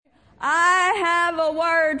I have a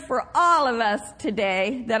word for all of us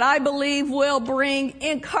today that I believe will bring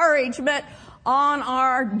encouragement on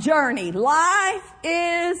our journey. Life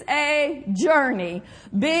is a journey.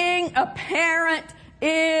 Being a parent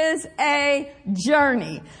is a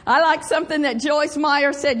journey. I like something that Joyce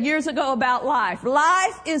Meyer said years ago about life.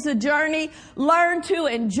 Life is a journey. Learn to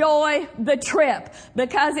enjoy the trip,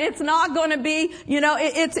 because it's not going to be,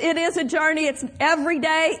 it is a journey. It's every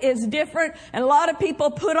day is different. And a lot of people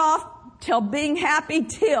put off till being happy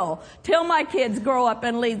till my kids grow up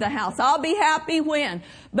and leave the house. I'll be happy when.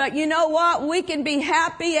 But you know what? We can be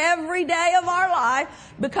happy every day of our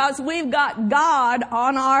life because we've got God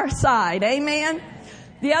on our side. Amen.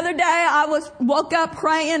 The other day I woke up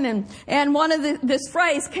praying and one of this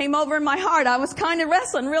phrase came over in my heart. I was kind of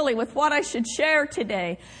wrestling really with what I should share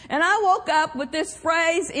today. And I woke up with this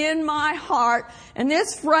phrase in my heart, and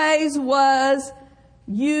this phrase was,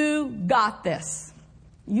 "You got this.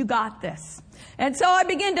 You got this." And so I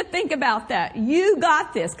began to think about that. You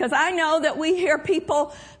got this. Because I know that we hear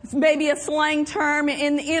people, maybe a slang term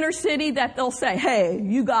in the inner city, that they'll say, "Hey,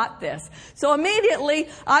 you got this." So immediately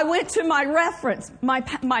I went to my reference, my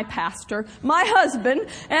pastor, my husband,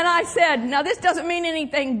 and I said, now this doesn't mean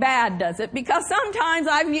anything bad, does it? Because sometimes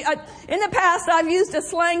in the past I've used a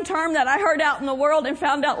slang term that I heard out in the world and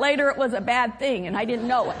found out later it was a bad thing and I didn't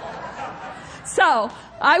know it. So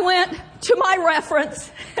I went to my reference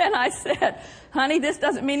and I said, "Honey, this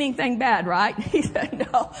doesn't mean anything bad, right?" He said,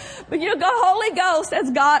 "No." But the Holy Ghost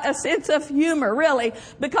has got a sense of humor, really,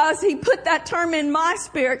 because He put that term in my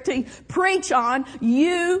spirit to preach on.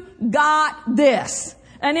 You got this.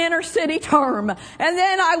 An inner city term. And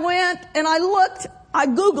then I went and I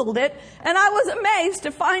Googled it, and I was amazed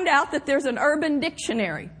to find out that there's an urban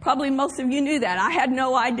dictionary. Probably most of you knew that. I had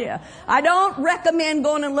no idea. I don't recommend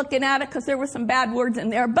going and looking at it because there were some bad words in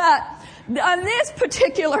there. But on this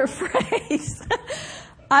particular phrase,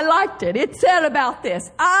 I liked it. It said about this,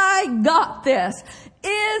 "I got this,"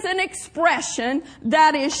 is an expression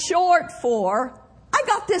that is short for, I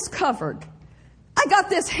got this covered. I got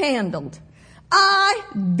this handled. I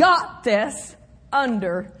got this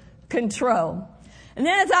under control. And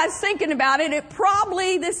then as I was thinking about it,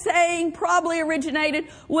 the saying probably originated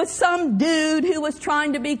with some dude who was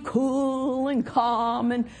trying to be cool and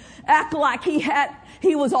calm and act like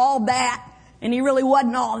he was all that, and he really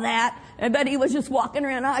wasn't all that. But he was just walking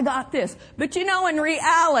around, "I got this." But in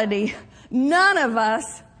reality, none of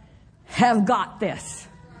us have got this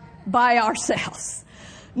by ourselves.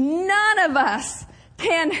 None of us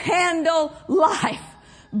can handle life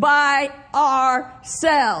by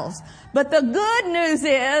ourselves. But the good news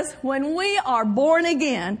is, when we are born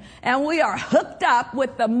again and we are hooked up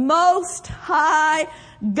with the Most High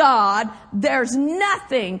God, there's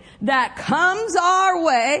nothing that comes our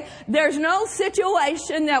way. There's no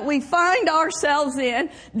situation that we find ourselves in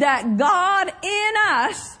that God in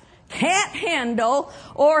us can't handle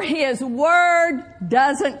or His Word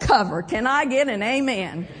doesn't cover. Can I get an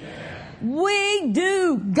amen? Amen. We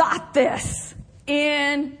do got this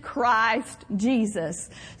in Christ Jesus.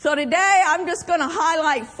 So today I'm just going to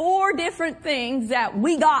highlight 4 different things that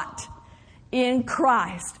we got in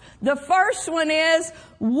Christ. The first one is,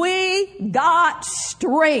 we got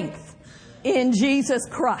strength in Jesus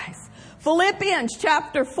Christ. Philippians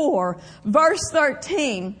chapter 4, verse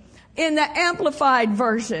 13 in the Amplified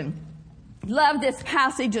Version. Love this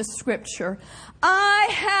passage of Scripture. "I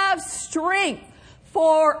have strength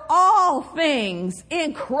for all things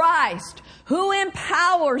in Christ who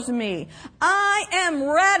empowers me. I am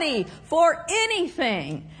ready for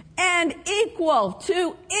anything and equal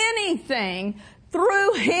to anything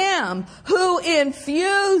through Him who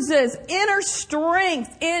infuses inner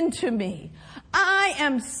strength into me. I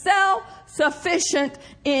am self-sufficient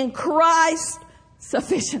in Christ's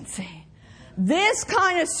sufficiency." This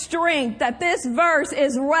kind of strength that this verse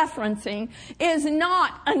is referencing is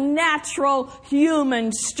not a natural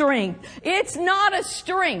human strength. It's not a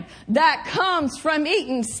strength that comes from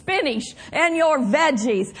eating spinach and your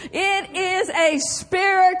veggies. It is a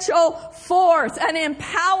spiritual force, an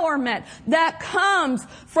empowerment that comes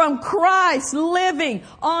from Christ living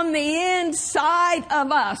on the inside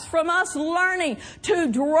of us, from us learning to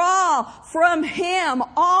draw from Him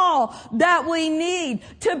all that we need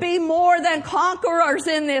to be more than than conquerors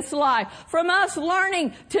in this life. From us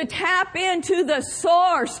learning to tap into the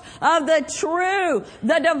source of the true,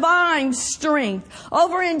 the divine strength.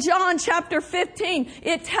 Over in John chapter 15,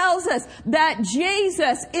 it tells us that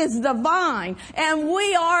Jesus is the vine and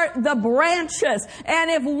we are the branches.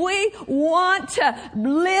 And if we want to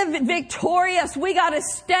live victorious, we got to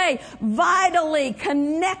stay vitally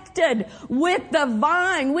connected with the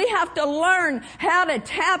vine. We have to learn how to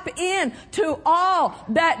tap in to all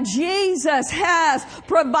that Jesus has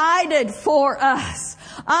provided for us.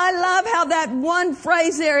 I love how that one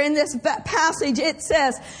phrase there in this passage, it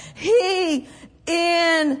says, He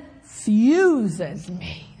infuses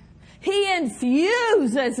me. He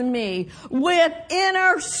infuses me with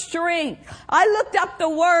inner strength. I looked up the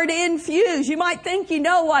word infuse. You might think you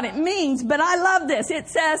know what it means, but I love this. It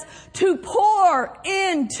says to pour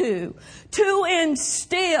into, to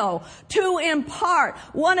instill, to impart.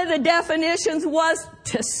 One of the definitions was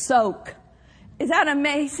to soak. Is that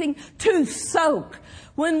amazing? To soak.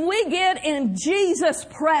 When we get in Jesus'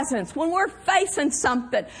 presence, when we're facing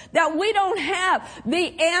something that we don't have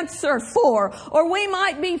the answer for, or we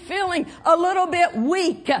might be feeling a little bit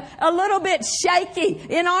weak, a little bit shaky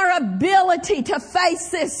in our ability to face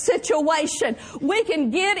this situation, we can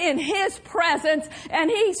get in His presence,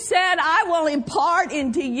 and He said, I will impart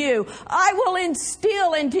into you. I will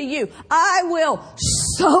instill into you. I will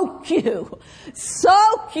soak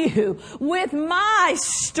you with my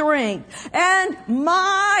strength and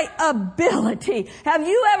my ability. Have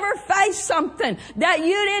you ever faced something that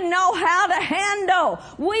you didn't know how to handle?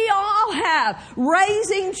 We all have.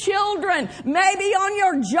 Raising children, maybe on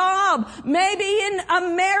your job, maybe in a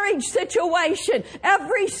marriage situation.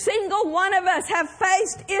 Every single one of us have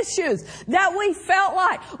faced issues that we felt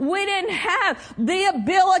like we didn't have the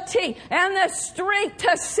ability and the strength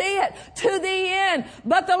to see it to the end.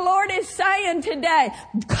 But the Lord is saying today,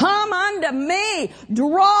 come unto me,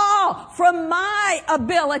 draw from my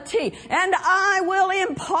ability, and I will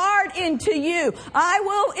impart into you. I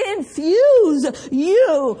will infuse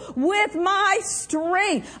you with my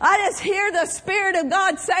strength. I just hear the Spirit of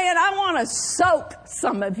God saying, I want to soak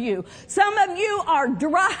some of you. Some of you are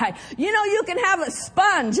dry. You know, you can have a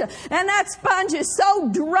sponge, and that sponge is so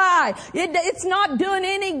dry, it's not doing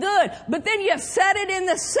any good. But then you set it in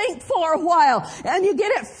the sink for a while, and you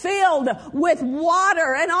get it filled with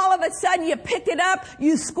water, and all of a sudden you pick it up,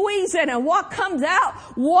 you squeeze it, and what comes out?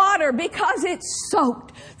 Water, because it's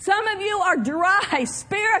soaked. Some of you are dry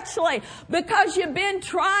spiritually because you've been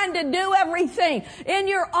trying to do everything in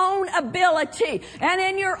your own ability and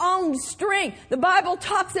in your own strength. The Bible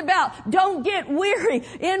talks about don't get weary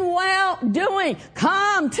in well doing.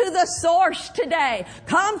 Come to the source today.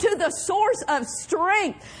 Come to the source of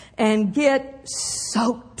strength and get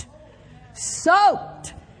soaked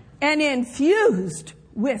and infused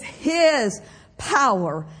with His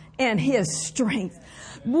power and His strength.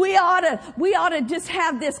 We ought to just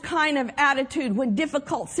have this kind of attitude when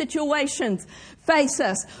difficult situations face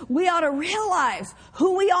us. We ought to realize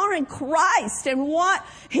who we are in Christ and what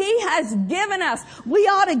He has given us. We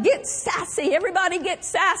ought to get sassy. Everybody get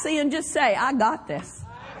sassy and just say, I got this.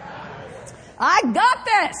 I got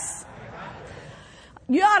this.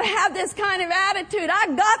 You ought to have this kind of attitude.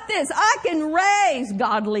 I got this. I can raise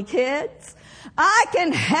godly kids. I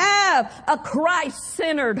can have a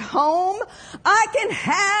Christ-centered home. I can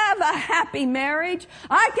have a happy marriage.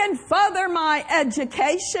 I can further my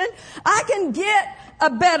education. I can get a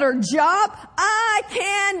better job. I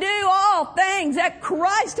can do all things that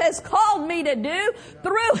Christ has called me to do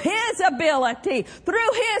through His ability,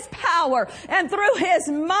 through His power, and through His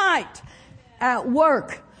might at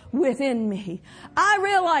work within me. I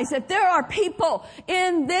realize that there are people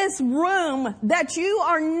in this room that you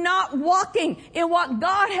are not walking in what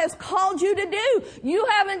God has called you to do. You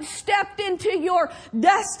haven't stepped into your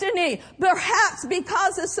destiny, perhaps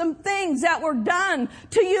because of some things that were done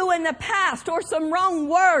to you in the past or some wrong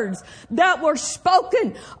words that were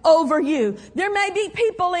spoken over you. There may be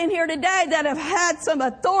people in here today that have had some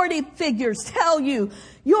authority figures tell you,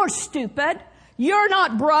 you're stupid, you're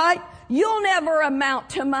not bright, you'll never amount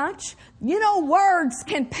to much. You know, words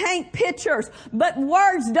can paint pictures, but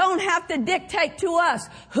words don't have to dictate to us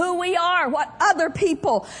who we are, what other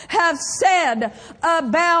people have said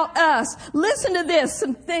about us. Listen to this,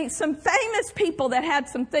 some famous people that had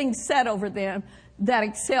some things said over them that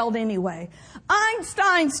excelled anyway.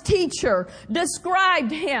 Einstein's teacher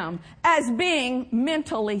described him as being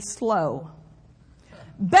mentally slow.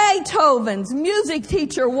 Beethoven's music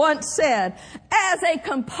teacher once said, as a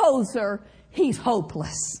composer, he's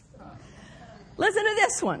hopeless. Listen to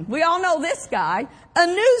this one. We all know this guy. A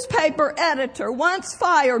newspaper editor once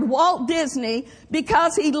fired Walt Disney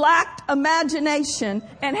because he lacked imagination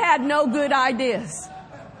and had no good ideas.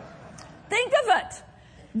 Think of it.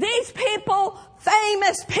 These people,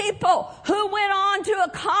 famous people who went on to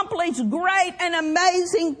accomplish great and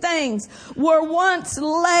amazing things, were once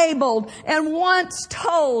labeled and once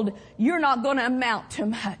told, you're not going to amount to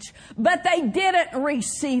much. But they didn't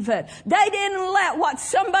receive it. They didn't let what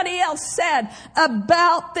somebody else said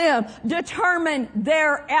about them determine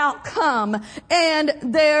their outcome and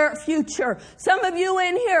their future. Some of you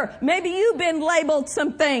in here, maybe you've been labeled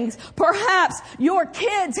some things. Perhaps your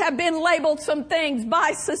kids have been labeled some things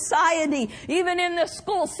by society, even in the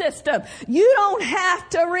school system. You don't have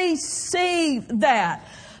to receive that.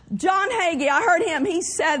 John Hagee, I heard him, he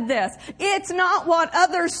said this, it's not what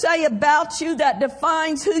others say about you that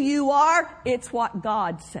defines who you are, it's what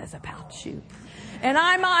God says about you. And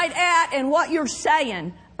I might add, and what you're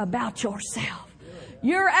saying about yourself.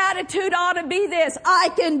 Your attitude ought to be this, I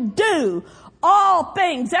can do all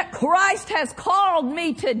things that Christ has called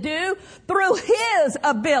me to do through His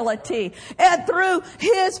ability and through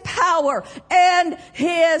His power and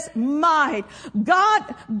His might.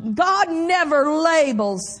 God never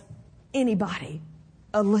labels anybody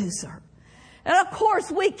a loser. And of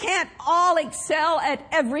course, we can't all excel at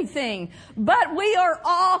everything, but we are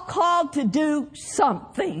all called to do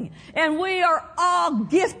something, and we are all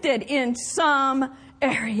gifted in some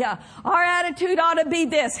area. Our attitude ought to be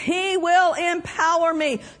this. He will empower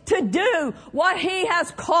me to do what He has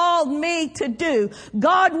called me to do.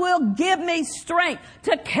 God will give me strength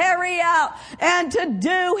to carry out and to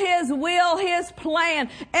do His will, His plan,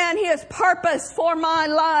 and His purpose for my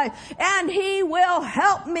life. And He will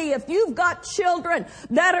help me. If you've got children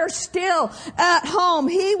that are still at home,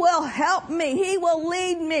 He will help me. He will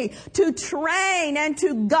lead me to train and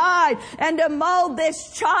to guide and to mold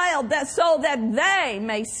this child so that they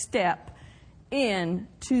may step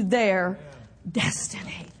into their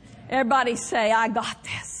destiny. Everybody say, I got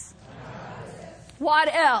this. What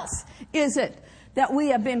else is it that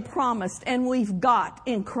we have been promised and we've got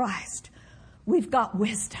in Christ? We've got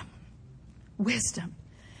wisdom. Wisdom.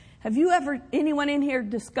 Have you ever, anyone in here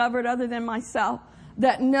discovered other than myself,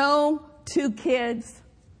 that no two kids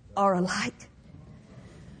are alike?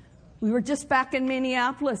 We were just back in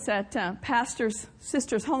Minneapolis at pastor's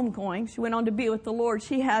sister's homegoing. She went on to be with the Lord.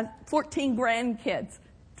 She had 14 grandkids,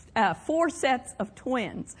 4 sets of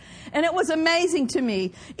twins. And it was amazing to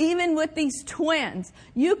me, even with these twins,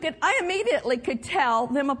 I immediately could tell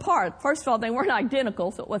them apart. First of all, they weren't identical,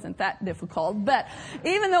 so it wasn't that difficult. But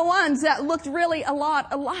even the ones that looked really a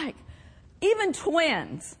lot alike, even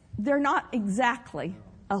twins, they're not exactly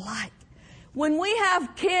alike. When we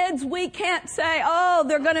have kids, we can't say, oh,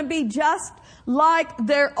 they're going to be just like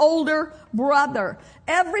their older brother.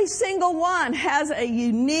 Every single one has a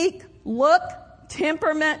unique look,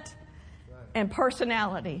 temperament, and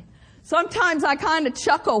personality. Sometimes I kind of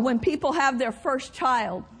chuckle when people have their first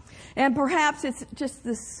child, and perhaps it's just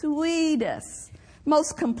the sweetest,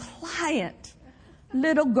 most compliant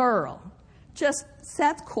little girl. Just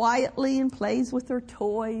sits quietly and plays with her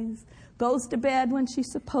toys, goes to bed when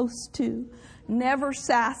she's supposed to, never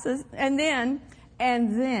sasses, and then.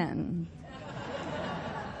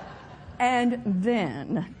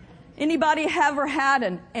 Anybody ever had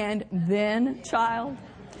an and then child?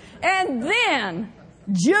 And then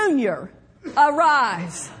Junior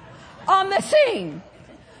arrives on the scene.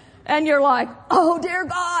 And you're like, oh dear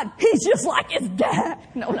God, he's just like his dad.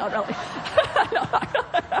 No.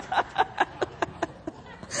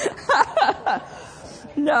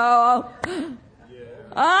 No,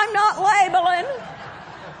 I'm not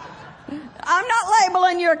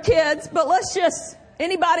labeling your kids, but let's just,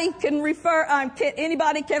 anybody can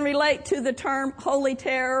relate to the term holy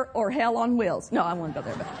terror or hell on wheels. No, I won't go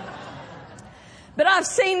there. But I've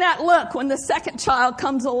seen that look when the second child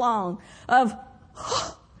comes along of,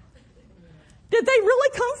 did they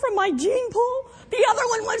really come from my gene pool? The other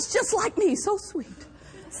one was just like me, so sweet,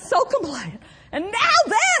 so compliant. And now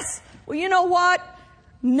this. Well, you know what?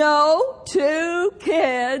 No two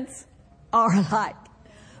kids are alike.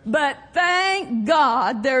 But thank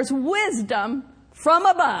God there's wisdom from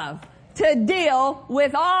above to deal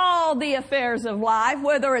with all the affairs of life,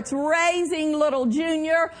 whether it's raising little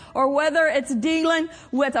Junior or whether it's dealing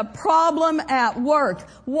with a problem at work.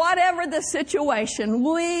 Whatever the situation,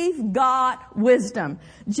 we've got wisdom.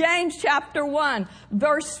 James chapter 1,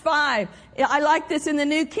 verse 5. I like this in the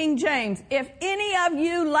New King James. If any of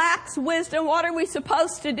you lacks wisdom, what are we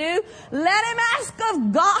supposed to do? Let him ask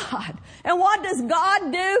of God. And what does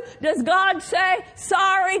God do? Does God say,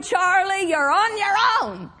 sorry, Charlie, you're on your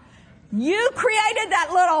own? You created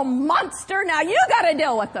that little monster. Now you got to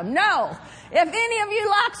deal with them. No. If any of you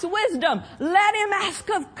lacks wisdom, let him ask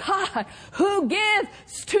of God, who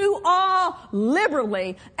gives to all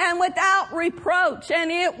liberally and without reproach,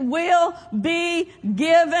 and it will be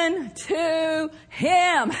given to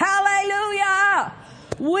him. Hallelujah.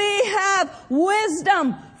 We have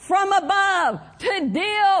wisdom from above to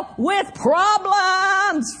deal with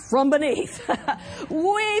problems from beneath.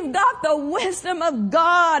 We've got the wisdom of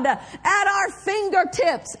God at our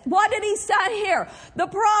fingertips. What did he say here? The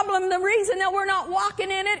problem, the reason that we're not walking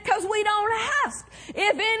in it, because we don't ask.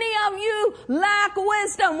 If any of you lack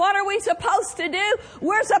wisdom, what are we supposed to do?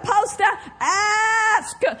 We're supposed to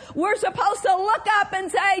ask. We're supposed to look up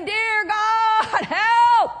and say, "Dear God,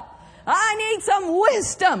 help! I need some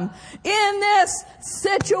wisdom in this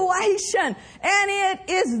situation." And it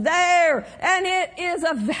is there, and it is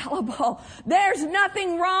available. There's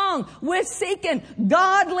nothing wrong with seeking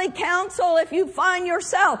godly counsel if you find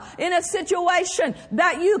yourself in a situation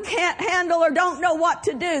that you can't handle or don't know what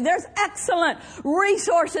to do. There's excellent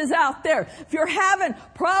resources out there. If you're having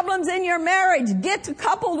problems in your marriage, get to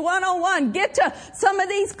Coupled 101. Get to some of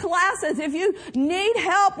these classes. If you need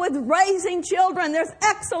help with raising children, there's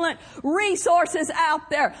excellent resources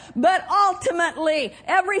out there. But ultimately,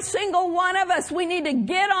 every single one of us, we need to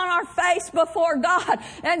get on our face before God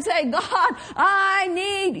and say, "God, I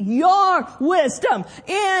need your wisdom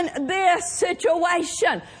in this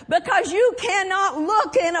situation." Because you cannot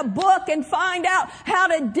look in a book and find out how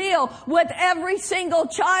to deal with every single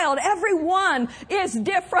child. Everyone is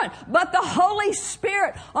different. But the Holy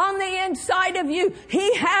Spirit on the inside of you,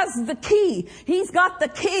 he has the key. He's got the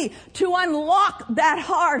key to unlock that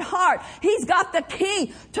hard heart. He's got the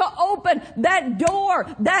key to open that door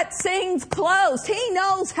that seems closed. He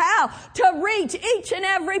knows how to reach each and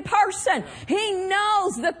every person. He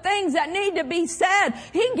knows the things that need to be said.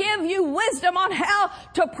 He gives you wisdom on how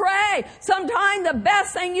to pray. Sometimes the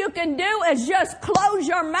best thing you can do is just close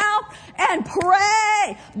your mouth and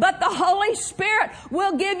pray. But the Holy Spirit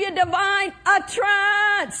will give you divine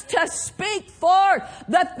utterance to speak forth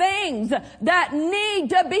the things that need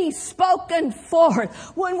to be spoken forth.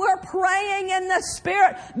 When we're praying in the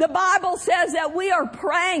Spirit, the Bible says that we are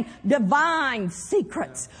praying divine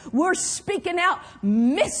secrets. We're speaking out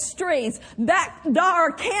mysteries that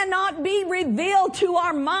cannot be revealed to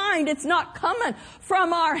our mind. It's not coming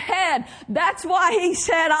from our head. That's why he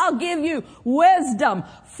said, "I'll give you wisdom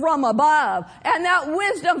from above." And that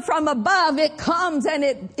wisdom from above, it comes and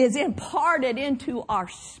it is imparted into our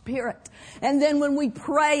spirit. And then when we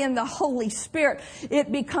pray in the Holy Spirit,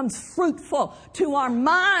 it becomes fruitful to our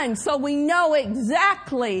mind, so we know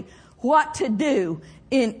exactly what to do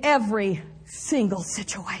in every single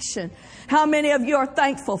situation. How many of you are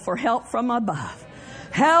thankful for help from above?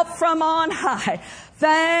 Help from on high.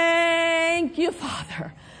 Thank you,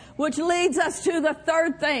 Father. Which leads us to the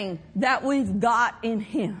third thing that we've got in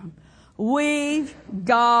him. We've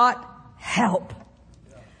got help.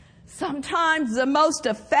 Sometimes the most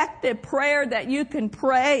effective prayer that you can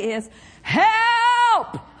pray is,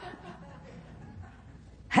 "Help!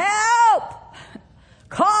 Help!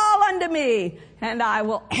 Call unto me, and I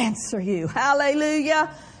will answer you." Hallelujah.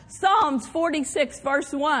 Psalms 46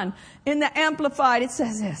 verse 1 in the Amplified, it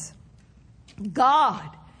says this: "God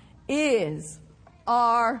is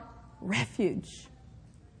our refuge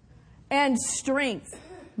and strength,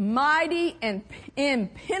 mighty and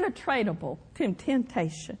impenetrable to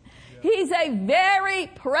temptation." He's a very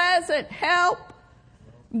present help,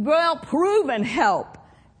 well-proven help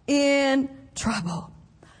in trouble.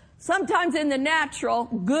 Sometimes in the natural,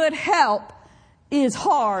 good help is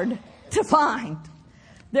hard to find.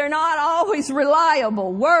 They're not always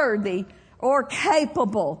reliable, worthy, or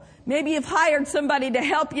capable. Maybe you've hired somebody to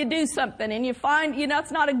help you do something and you find,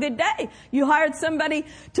 it's not a good day. You hired somebody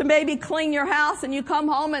to maybe clean your house and you come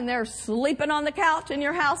home and they're sleeping on the couch and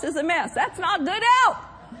your house is a mess. That's not good help.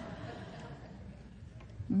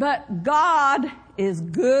 But God is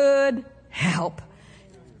good help.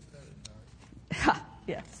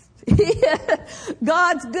 Yes.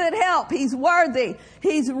 God's good help. He's worthy.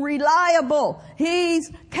 He's reliable. He's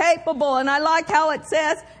capable. And I like how it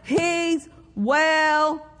says, He's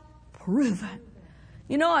well proven.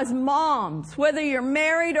 As moms, whether you're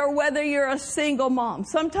married or whether you're a single mom,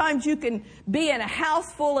 sometimes you can be in a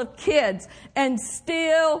house full of kids and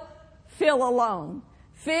still feel alone,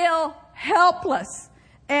 feel helpless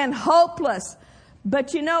and hopeless.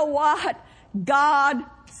 But you know what? God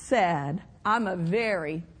said, "I'm a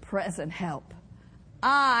very present help.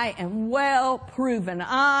 I am well proven.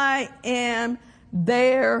 I am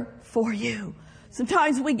there for you."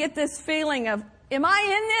 Sometimes we get this feeling of, am I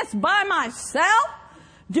in this by myself?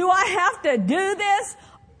 Do I have to do this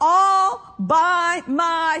all by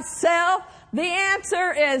myself? The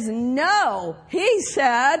answer is no. He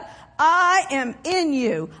said, I am in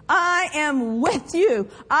you. I am with you.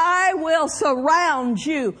 I will surround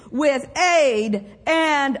you with aid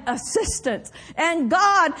and assistance. And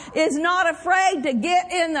God is not afraid to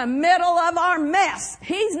get in the middle of our mess.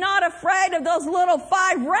 He's not afraid of those little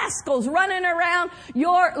 5 rascals running around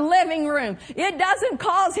your living room. It doesn't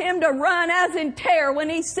cause him to run as in terror when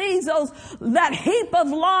he sees that heap of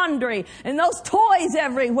laundry and those toys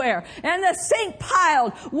everywhere and the sink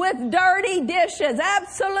piled with dirty dishes.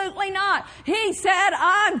 Absolutely not. He said,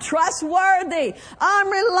 I'm trustworthy. I'm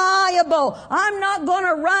reliable. I'm not going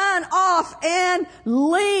to run off and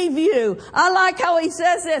leave you. I like how he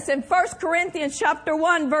says this in 1 Corinthians chapter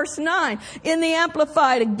 1 verse 9 in the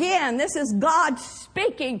Amplified. Again, this is God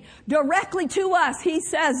speaking directly to us. He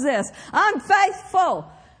says this, I'm faithful.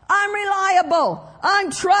 I'm reliable.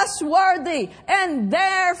 I'm trustworthy and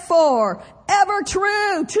therefore ever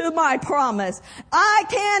true to my promise. I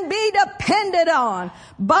can be depended on.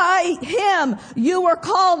 By him you were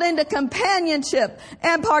called into companionship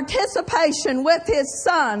and participation with his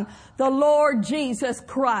Son, the Lord Jesus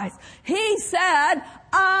Christ. He said,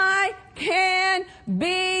 I can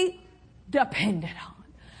be depended on.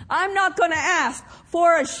 I'm not going to ask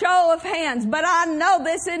for a show of hands, but I know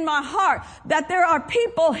this in my heart that there are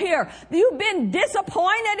people here. You've been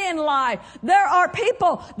disappointed in life. There are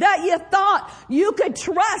people that you thought you could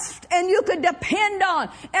trust and you could depend on,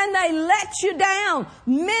 and they let you down.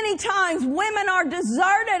 Many times women are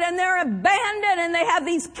deserted and they're abandoned and they have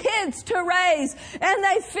these kids to raise and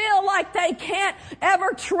they feel like they can't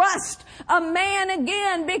ever trust a man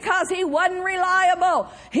again because he wasn't reliable.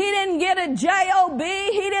 He didn't get a job.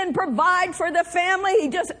 He didn't provide for the family. He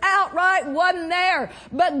just outright wasn't there.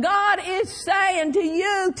 But God is saying to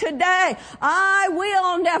you today, I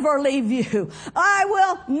will never leave you. I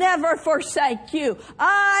will never forsake you.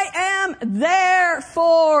 I am there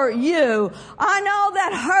for you. I know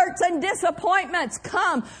that hurts and disappointments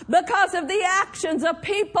come because of the actions of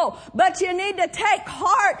people, but you need to take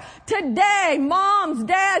heart today. Moms,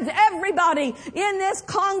 dads, everybody in this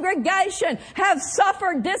congregation have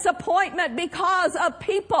suffered disappointment because of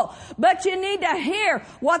people, but you need to hear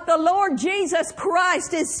what the Lord Jesus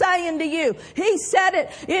Christ is saying to you. He said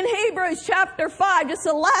it in Hebrews chapter 5, just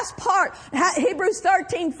the last part, Hebrews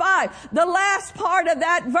 13:5, the last part of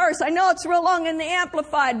that verse. I know it's real long in the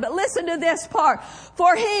Amplified, but listen to this part.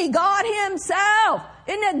 For he, God himself,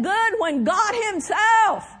 isn't it good when God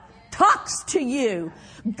himself talks to you?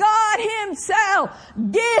 God himself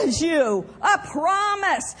gives you a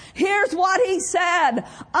promise. Here's what he said.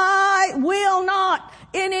 I will not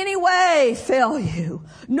in any way fail you,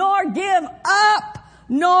 nor give up,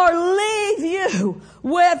 nor leave you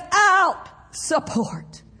without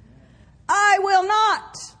support. I will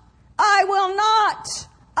not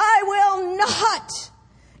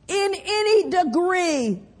in any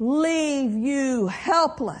degree leave you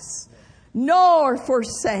helpless, nor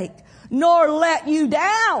forsake, nor let you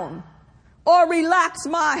down, or relax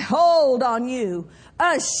my hold on you.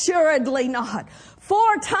 Assuredly not.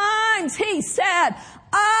 4 times he said,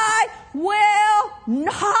 I will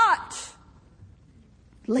not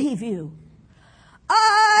leave you.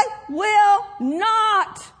 I will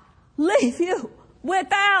not leave you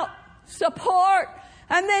without support.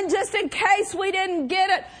 And then just in case we didn't get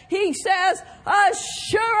it, he says,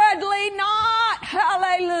 assuredly not.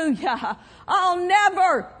 Hallelujah. I'll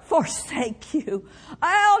never forsake you.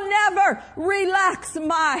 I'll never relax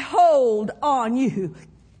my hold on you.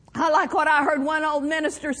 I like what I heard one old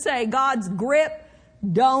minister say, God's grip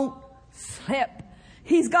don't slip.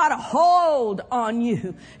 He's got a hold on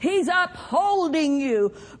you. He's upholding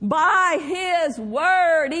you by His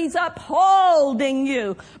Word. He's upholding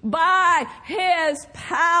you by His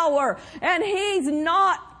power. And He's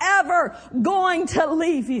not ever going to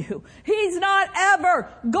leave you. He's not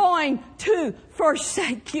ever going to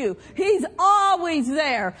forsake you. He's always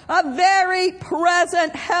there, a very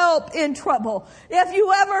present help in trouble. If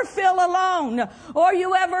you ever feel alone or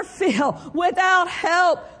you ever feel without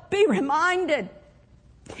help, be reminded,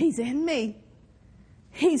 He's in me.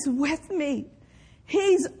 He's with me.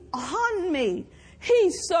 He's on me.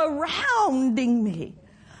 He's surrounding me.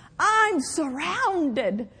 I'm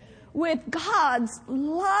surrounded with God's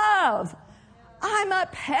love. I'm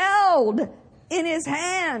upheld in His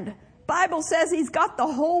hand. Bible says He's got the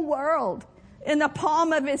whole world in the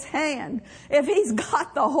palm of His hand. If He's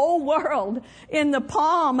got the whole world in the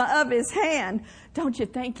palm of His hand, don't you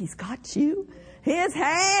think He's got you? His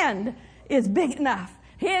hand is big enough.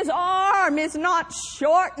 His arm is not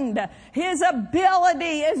shortened. His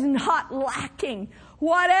ability is not lacking.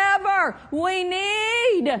 Whatever we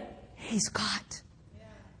need, He's got.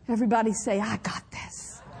 Everybody say, I got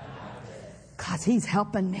this. Because He's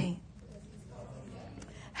helping me.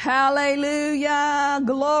 Hallelujah.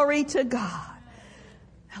 Glory to God.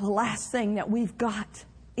 And the last thing that we've got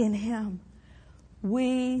in Him,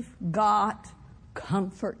 we've got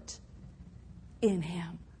comfort in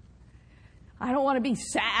Him. I don't want to be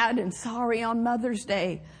sad and sorry on Mother's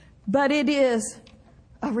Day, but it is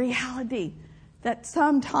a reality that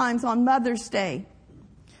sometimes on Mother's Day,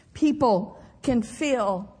 people can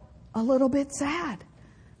feel a little bit sad.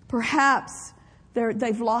 Perhaps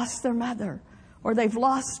they've lost their mother, or they've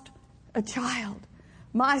lost a child.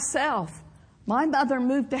 Myself, my mother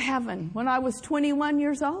moved to heaven when I was 21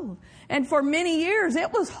 years old. And for many years,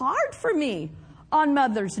 it was hard for me on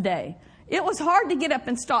Mother's Day. It was hard to get up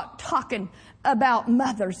and start talking about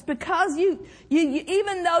mothers, because you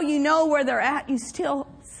even though you know where they're at, you still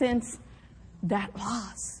sense that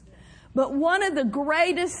loss. But one of the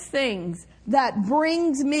greatest things that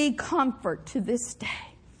brings me comfort to this day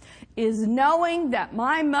is knowing that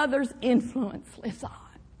my mother's influence lives on.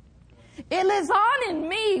 It lives on in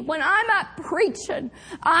me. When I'm up preaching,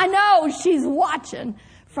 I know she's watching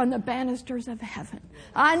from the banisters of heaven.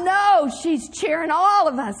 I know she's cheering all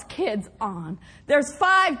of us kids on. There's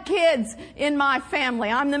 5 kids in my family.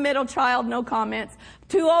 I'm the middle child, no comments.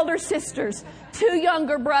 2 older sisters, 2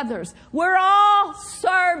 younger brothers. We're all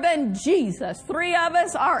serving Jesus. 3 of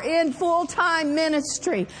us are in full-time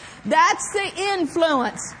ministry. That's the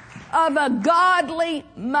influence of a godly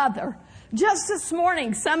mother. Just this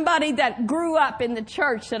morning, somebody that grew up in the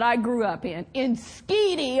church that I grew up in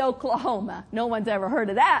Skeety, Oklahoma. No one's ever heard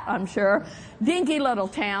of that, I'm sure. Dinky little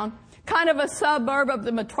town. Kind of a suburb of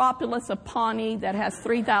the metropolis of Pawnee that has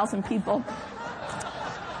 3,000 people.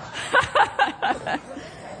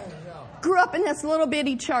 Grew up in this little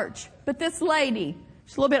bitty church. But this lady,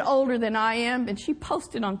 she's a little bit older than I am, and she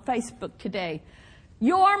posted on Facebook today,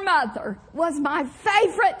 "Your mother was my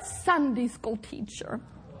favorite Sunday school teacher."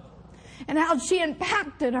 And how she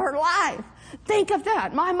impacted her life. Think of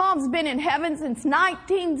that. My mom's been in heaven since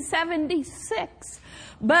 1976.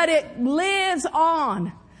 But it lives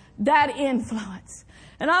on, that influence.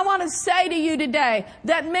 And I want to say to you today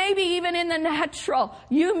that maybe even in the natural,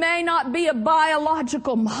 you may not be a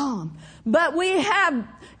biological mom, but we have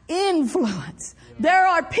influence. There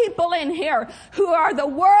are people in here who are the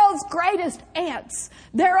world's greatest aunts.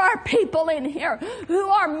 There are people in here who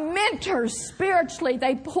are mentors spiritually.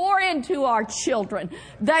 They pour into our children.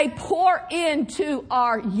 They pour into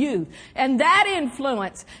our youth. And that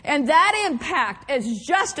influence and that impact is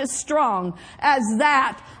just as strong as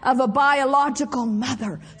that of a biological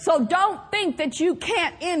mother. So don't think that you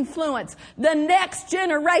can't influence the next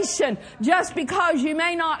generation just because you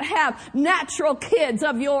may not have natural kids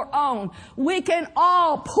of your own. We can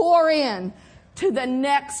all pour in to the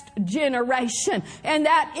next generation. And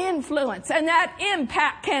that influence and that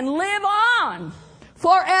impact can live on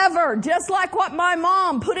forever. Just like what my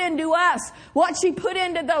mom put into us, what she put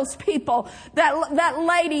into those people. That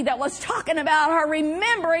lady that was talking about her,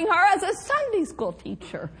 remembering her as a Sunday school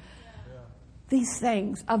teacher. These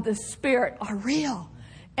things of the Spirit are real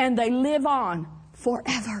and they live on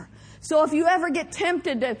forever. So if you ever get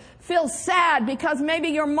tempted to feel sad because maybe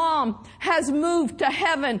your mom has moved to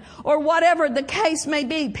heaven or whatever the case may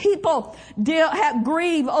be, people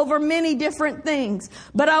grieve over many different things.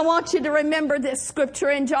 But I want you to remember this scripture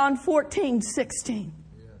in John 14:16.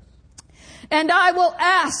 And I will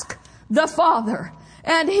ask the Father,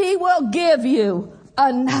 and He will give you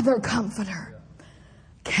another comforter,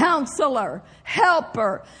 counselor,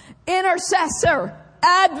 helper, intercessor,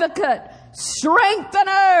 advocate,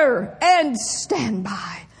 strengthener, and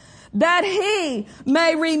standby, that He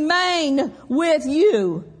may remain with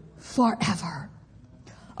you forever.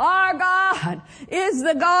 Our God is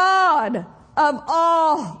the God of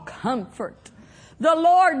all comfort. The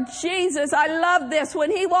Lord Jesus, I love this. When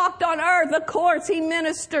He walked on earth, of course, He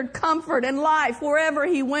ministered comfort and life wherever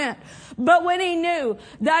He went. But when He knew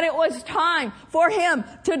that it was time for Him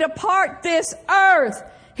to depart this earth,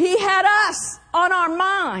 He had us on our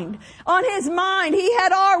mind, on His mind. He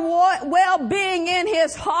had our well-being in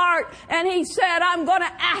His heart. And He said, I'm going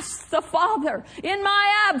to ask the Father in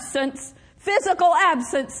my absence, physical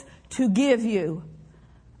absence, to give you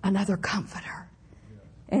another comforter.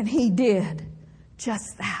 And He did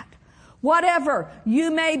just that. Whatever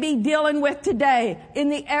you may be dealing with today in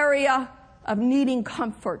the area of needing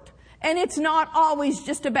comfort. And it's not always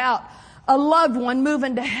just about a loved one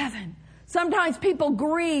moving to heaven. Sometimes people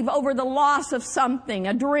grieve over the loss of something,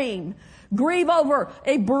 a dream. Grieve over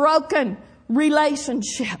a broken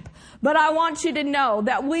relationship. But I want you to know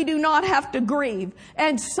that we do not have to grieve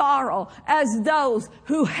and sorrow as those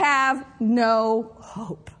who have no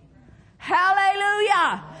hope.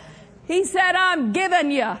 Hallelujah. He said, I'm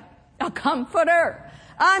giving you a comforter.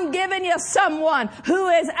 I'm giving you someone who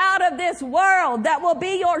is out of this world that will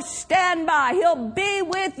be your standby. He'll be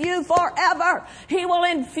with you forever. He will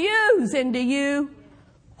infuse into you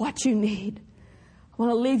what you need. I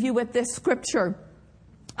want to leave you with this scripture.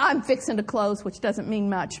 I'm fixing to close, which doesn't mean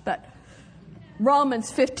much, but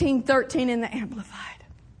Romans 15:13 in the Amplified.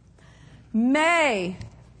 May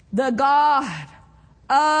the God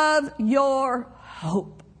of your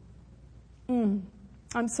hope.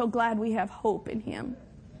 I'm so glad we have hope in Him.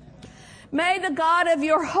 May the God of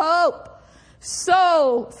your hope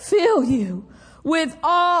so fill you with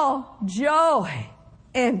all joy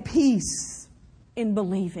and peace in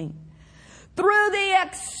believing through the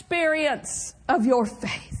experience of your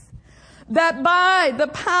faith, that by the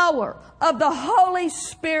power of the Holy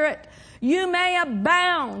Spirit you may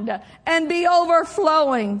abound and be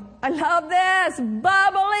overflowing. I love this.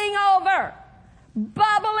 Bubbling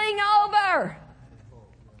over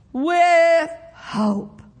with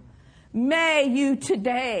hope. May you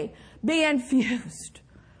today be infused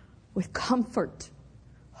with comfort,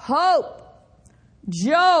 hope,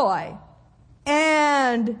 joy,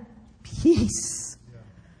 and peace.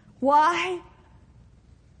 Why?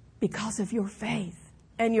 Because of your faith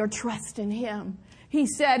and your trust in Him. He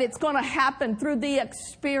said it's going to happen through the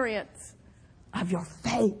experience of your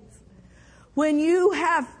faith. When you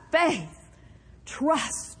have faith,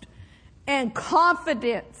 trust, and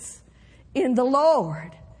confidence in the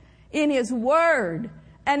Lord, in His Word,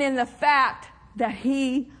 and in the fact that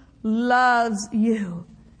He loves you,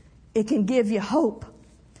 it can give you hope.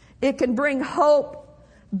 It can bring hope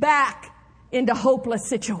back into hopeless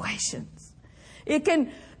situations.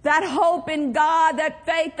 That hope in God, that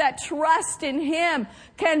faith, that trust in Him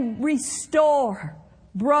can restore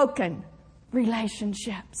broken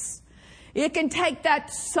relationships. It can take that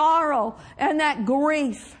sorrow and that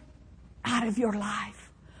grief out of your life.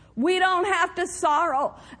 We don't have to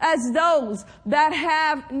sorrow as those that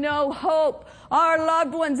have no hope. Our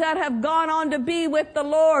loved ones that have gone on to be with the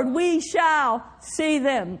Lord, we shall see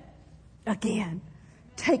them again.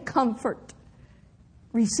 Take comfort.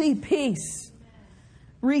 Receive peace.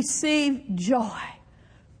 Receive joy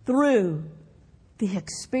through the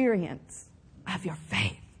experience of your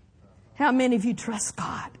faith. How many of you trust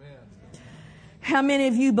God? How many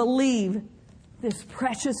of you believe this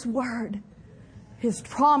precious word? His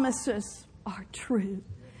promises are true.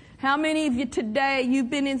 How many of you today,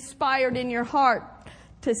 you've been inspired in your heart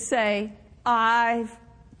to say, I've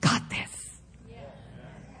got this.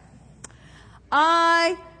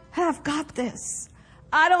 I have got this.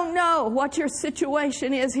 I don't know what your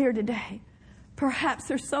situation is here today. Perhaps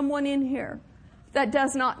there's someone in here that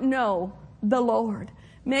does not know the Lord.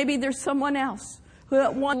 Maybe there's someone else who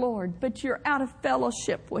wants the Lord, but you're out of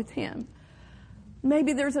fellowship with Him.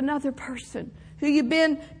 Maybe there's another person who you've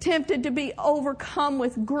been tempted to be overcome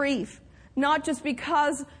with grief, not just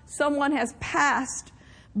because someone has passed,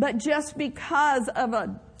 but just because of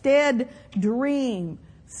a dead dream.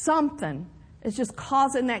 Something is just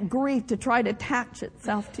causing that grief to try to attach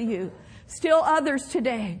itself to you. Still others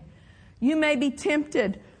today, you may be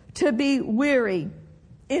tempted to be weary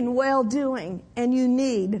in well-doing, and you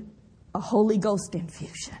need a Holy Ghost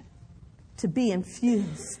infusion to be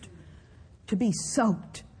infused, to be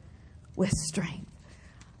soaked with strength.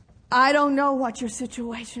 I don't know what your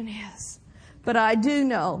situation is, but I do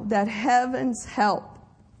know that heaven's help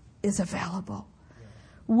is available.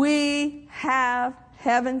 We have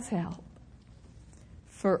heaven's help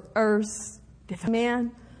for earth's defense.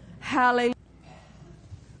 Amen. Hallelujah.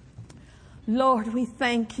 Lord, we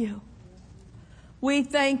thank you. We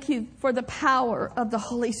thank you for the power of the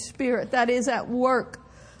Holy Spirit that is at work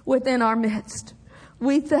within our midst.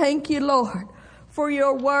 We thank you, Lord, for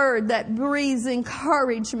your word that breathes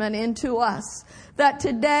encouragement into us. That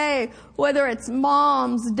today, whether it's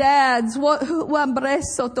moms, dads, whatever,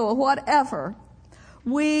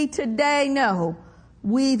 we today know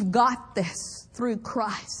we've got this through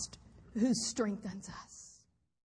Christ who strengthens us.